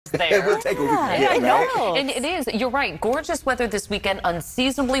there. We'll take what we can get, I know. right? And it is. You're right. Gorgeous weather this weekend,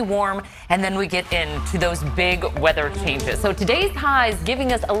 unseasonably warm, and then we get into those big weather changes. So today's highs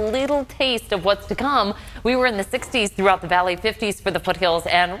giving us a little taste of what's to come. We were in the 60s throughout the valley, 50s for the foothills,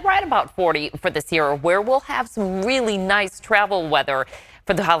 and right about 40 for the Sierra, where we'll have some really nice travel weather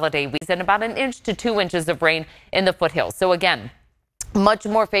for the holiday weeks and about 1 inch to 2 inches of rain in the foothills. So again, much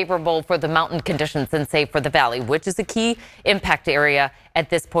more favorable for the mountain conditions than, say, for the valley, which is a key impact area at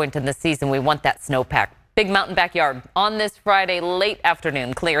this point in the season. We want that snowpack. Big mountain backyard on this Friday late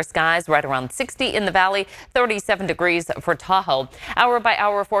afternoon. Clear skies right around 60 in the valley, 37 degrees for Tahoe. Hour by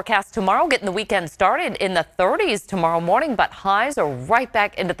hour forecast tomorrow, getting the weekend started in the 30s tomorrow morning, but highs are right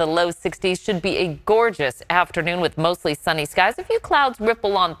back into the low 60s. Should be a gorgeous afternoon with mostly sunny skies. A few clouds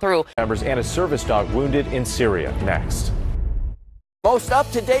ripple on through. Members and a service dog wounded in Syria. Next. Most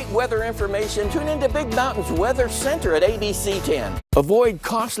up-to-date weather information, tune into Big Mountain's Weather Center at ABC10. Avoid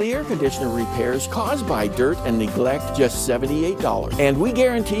costly air conditioner repairs caused by dirt and neglect, just $78. And we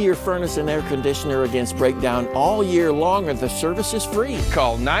guarantee your furnace and air conditioner against breakdown all year long, and the service is free.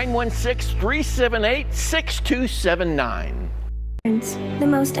 Call 916-378-6279. The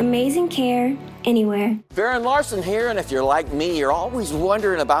most amazing care anywhere. Farron Larson here, and if you're like me, you're always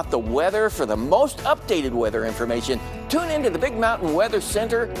wondering about the weather. For the most updated weather information, tune into the Big Mountain Weather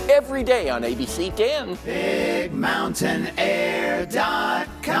Center every day on ABC 10.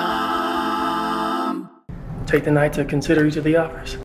 BigMountainAir.com. Take the night to consider each of the offers.